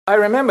I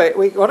remember,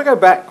 we got to go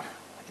back,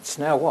 it's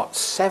now what,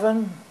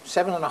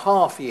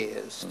 7.5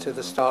 years to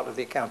the start of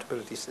the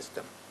accountability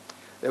system.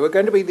 There were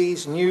going to be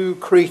these new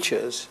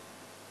creatures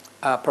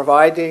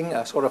providing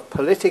a sort of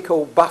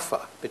political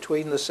buffer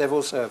between the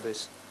civil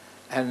service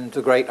and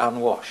the great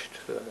unwashed,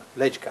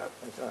 LegCo,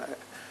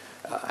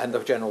 and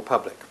the general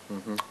public.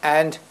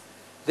 And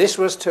this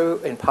was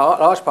to, in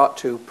large part,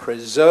 to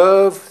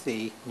preserve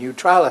the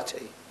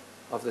neutrality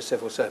of the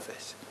civil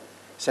service,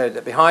 so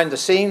that behind the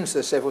scenes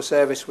the civil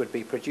service would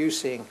be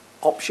producing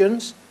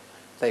options.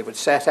 They would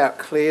set out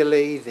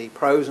clearly the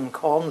pros and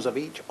cons of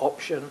each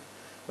option,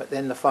 but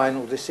then the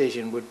final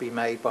decision would be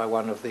made by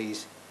one of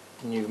these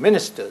new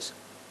ministers.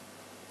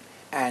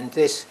 And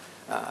this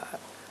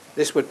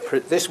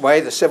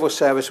way the civil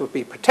service would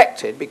be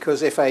protected,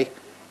 because if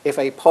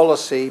a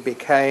policy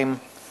became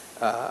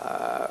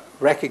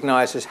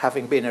recognised as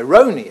having been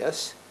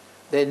erroneous,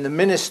 then the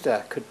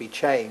minister could be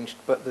changed,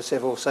 but the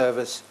civil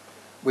service,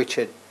 which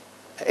had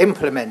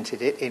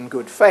implemented it in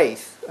good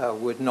faith,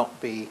 would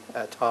not be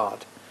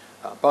tarred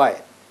by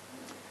it.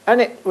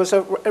 And it was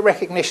a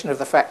recognition of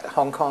the fact that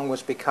Hong Kong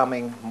was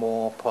becoming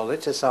more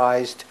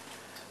politicised,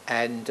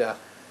 and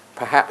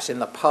perhaps in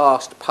the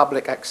past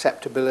public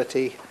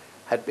acceptability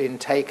had been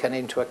taken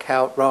into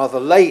account rather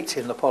late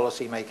in the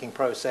policy-making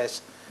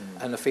process,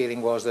 and the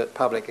feeling was that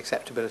public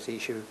acceptability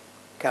should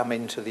come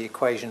into the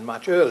equation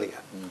much earlier.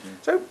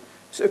 So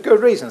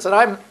good reasons. And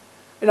I'm,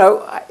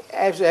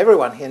 as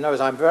everyone here knows,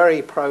 I'm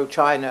very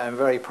pro-China and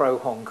very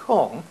pro-Hong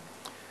Kong.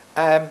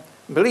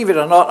 Believe it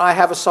or not, I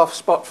have a soft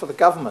spot for the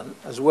government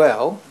as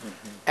well,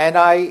 and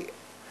I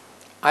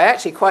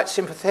actually quite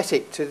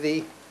sympathetic to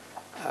the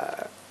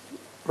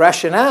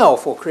rationale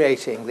for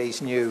creating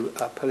these new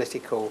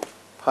political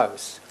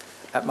posts.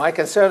 My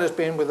concern has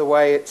been with the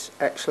way it's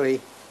actually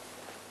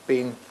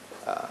been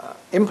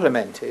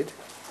implemented,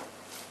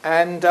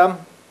 and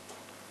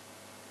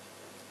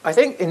I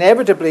think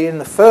inevitably in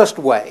the first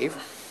wave,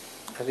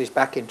 that is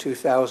back in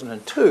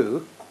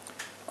 2002,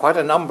 quite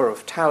a number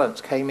of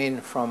talents came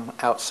in from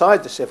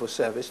outside the civil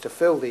service to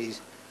fill these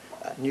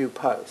new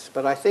posts.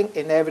 But I think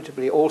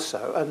inevitably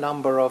also a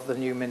number of the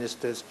new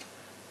ministers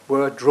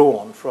were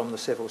drawn from the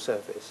civil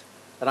service.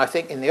 And I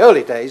think in the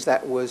early days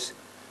that was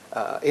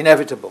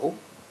inevitable.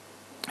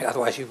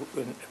 Otherwise you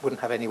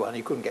wouldn't have anyone,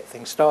 you couldn't get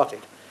things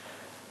started.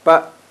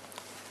 But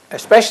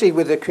especially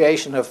with the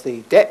creation of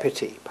the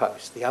deputy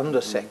posts, the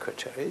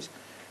undersecretaries,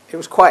 it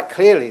was quite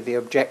clearly the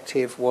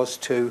objective was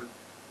to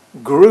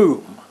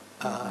groom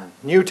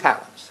new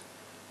talents,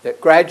 that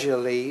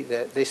gradually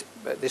this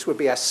would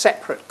be a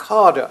separate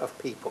cadre of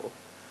people,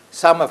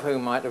 some of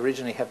whom might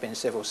originally have been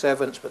civil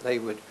servants, but they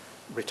would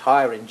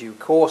retire in due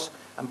course,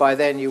 and by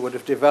then you would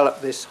have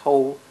developed this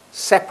whole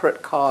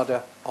separate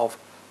cadre of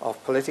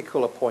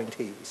political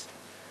appointees.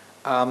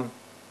 I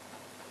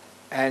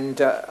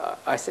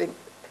think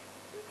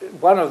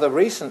one of the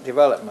recent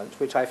developments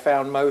which I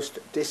found most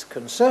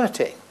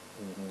disconcerting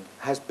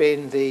has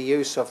been the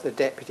use of the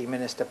deputy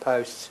minister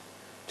posts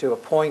to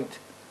appoint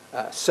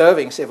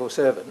serving civil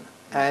servant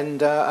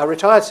and a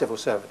retired civil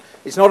servant.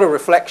 It's not a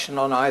reflection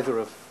on either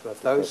of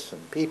those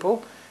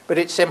people, but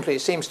it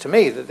seems to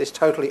me that this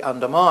totally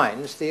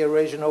undermines the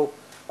original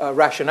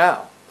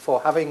rationale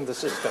for having the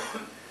system.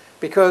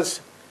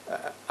 Because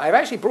I've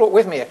actually brought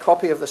with me a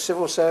copy of the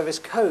Civil Service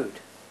Code.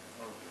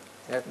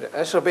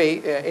 This will be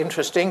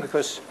interesting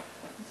because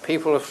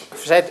people have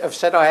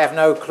said I have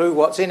no clue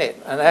what's in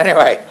it. And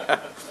anyway,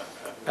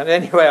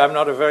 I'm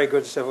not a very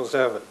good civil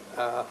servant.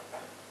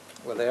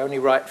 Well, they only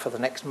write for the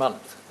next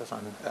month.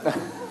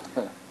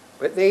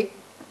 But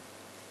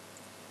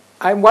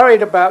I'm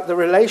worried about the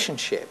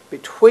relationship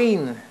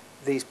between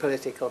these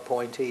political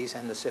appointees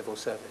and the civil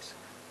service.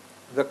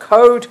 The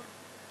code,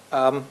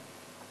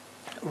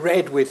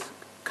 read with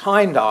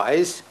kind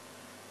eyes,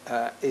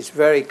 is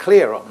very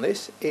clear on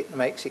this. It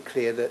makes it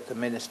clear that the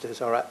ministers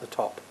are at the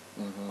top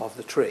of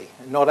the tree.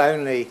 Not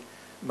only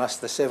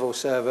must the civil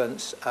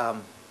servants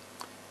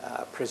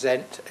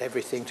present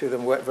everything to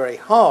them, work very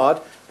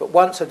hard, but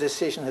once a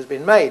decision has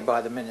been made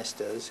by the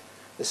ministers,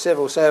 the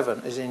civil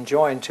servant is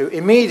enjoined to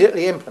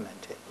immediately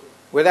implement it,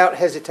 without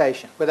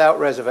hesitation, without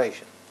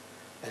reservation.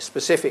 There's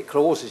specific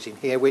clauses in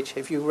here which,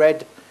 if you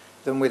read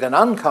them with an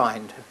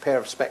unkind pair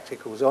of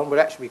spectacles on, would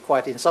actually be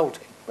quite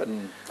insulting. But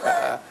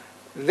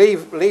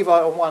leave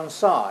on one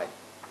side.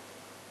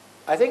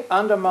 I think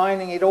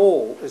undermining it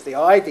all is the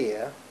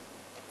idea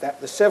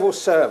that the civil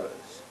servant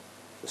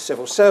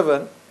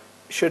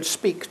should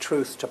speak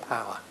truth to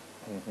power.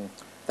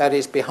 That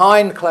is,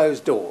 behind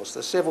closed doors,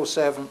 the civil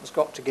servant has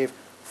got to give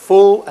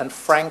full and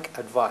frank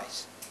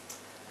advice,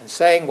 and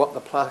saying what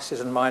the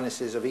pluses and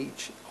minuses of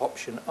each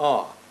option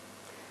are.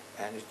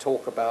 And you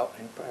talk about,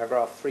 in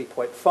paragraph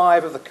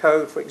 3.5 of the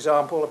code, for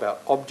example,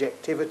 about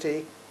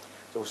objectivity.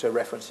 There's also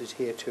references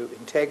here to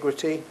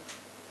integrity.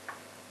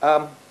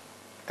 And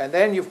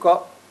then you've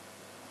got,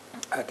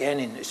 again,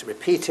 it's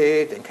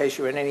repeated, in case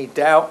you're in any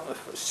doubt,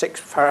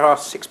 paragraph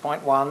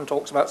 6.1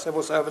 talks about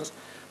civil servants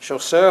shall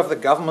serve the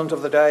government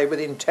of the day with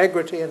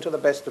integrity and to the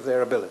best of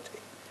their ability.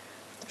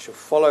 shall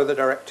follow the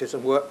directives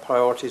and work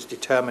priorities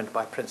determined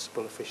by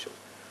principal officials.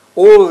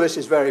 All of this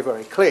is very,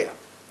 very clear.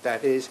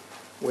 That is,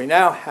 we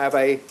now have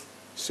a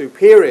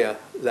superior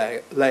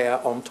layer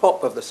on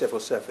top of the civil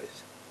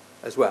service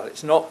as well.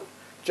 It's not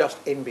just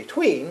in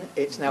between,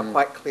 it's now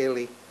quite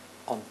clearly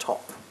on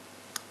top,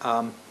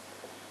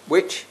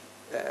 which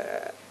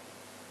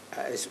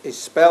is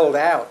spelled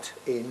out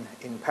in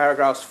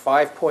paragraphs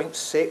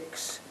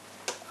 5.6.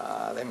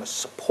 They must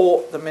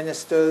support the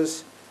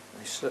ministers,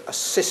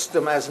 assist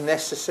them as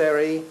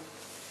necessary.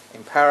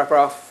 In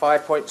paragraph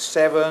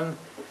 5.7,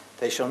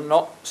 they shall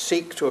not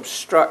seek to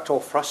obstruct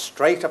or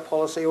frustrate a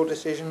policy or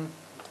decision,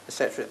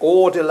 etc.,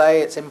 or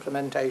delay its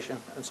implementation,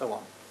 and so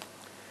on.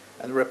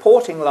 And the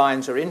reporting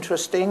lines are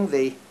interesting.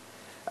 The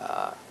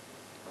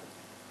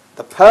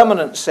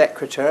permanent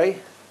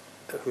secretary,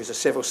 who's a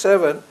civil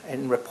servant,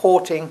 in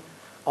reporting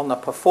on the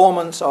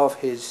performance of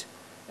his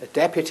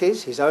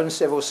deputies, his own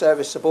civil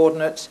service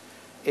subordinates,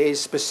 is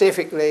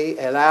specifically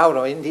allowed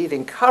or indeed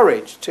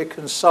encouraged to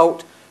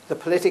consult the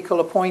political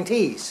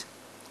appointees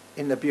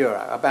in the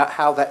Bureau about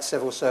how that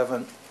civil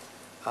servant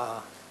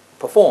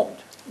performed.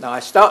 Now, I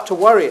start to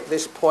worry at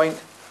this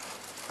point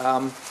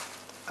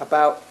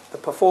about the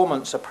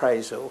performance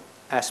appraisal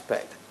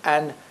aspect,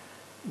 and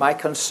my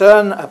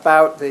concern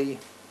about the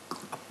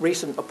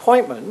recent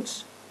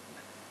appointments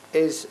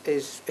is,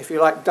 if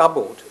you like,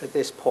 doubled at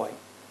this point.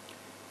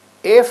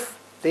 If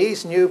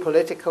these new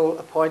political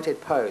appointed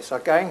posts are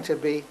going to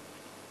be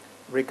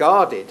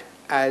regarded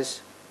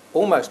as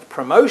almost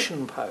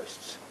promotion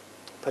posts,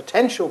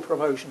 potential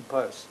promotion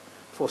posts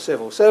for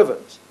civil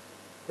servants,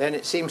 then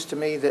it seems to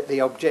me that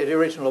the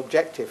original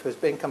objective has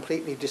been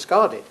completely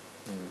discarded.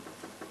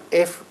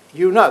 If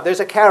you know, there's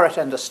a carrot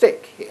and a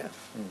stick here.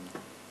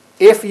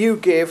 If you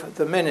give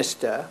the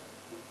minister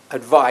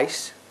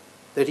advice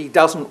that he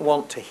doesn't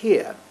want to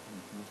hear,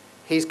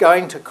 he's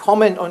going to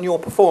comment on your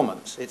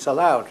performance. It's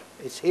allowed.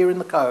 It's here in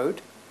the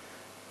code.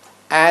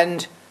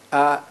 And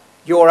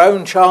your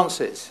own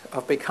chances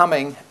of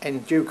becoming, in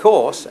due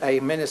course, a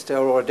minister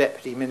or a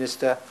deputy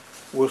minister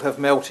will have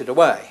melted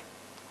away.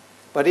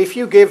 But if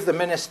you give the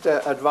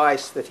minister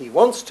advice that he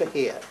wants to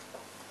hear,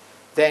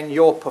 then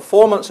your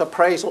performance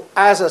appraisal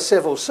as a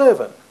civil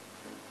servant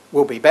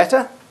will be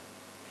better,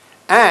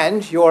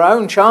 and your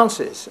own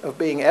chances of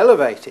being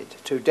elevated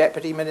to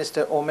deputy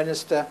minister or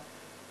minister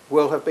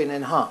will have been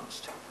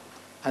enhanced.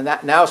 And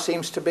that now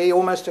seems to be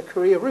almost a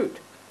career route.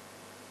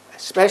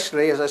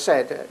 Especially, as I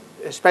said,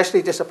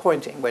 especially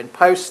disappointing when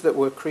posts that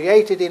were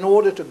created in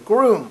order to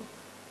groom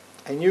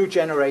a new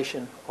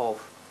generation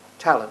of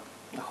talent,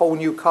 a whole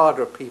new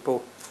cadre of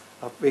people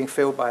are being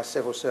filled by a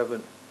civil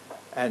servant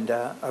and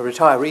a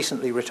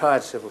recently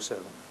retired civil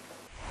servant.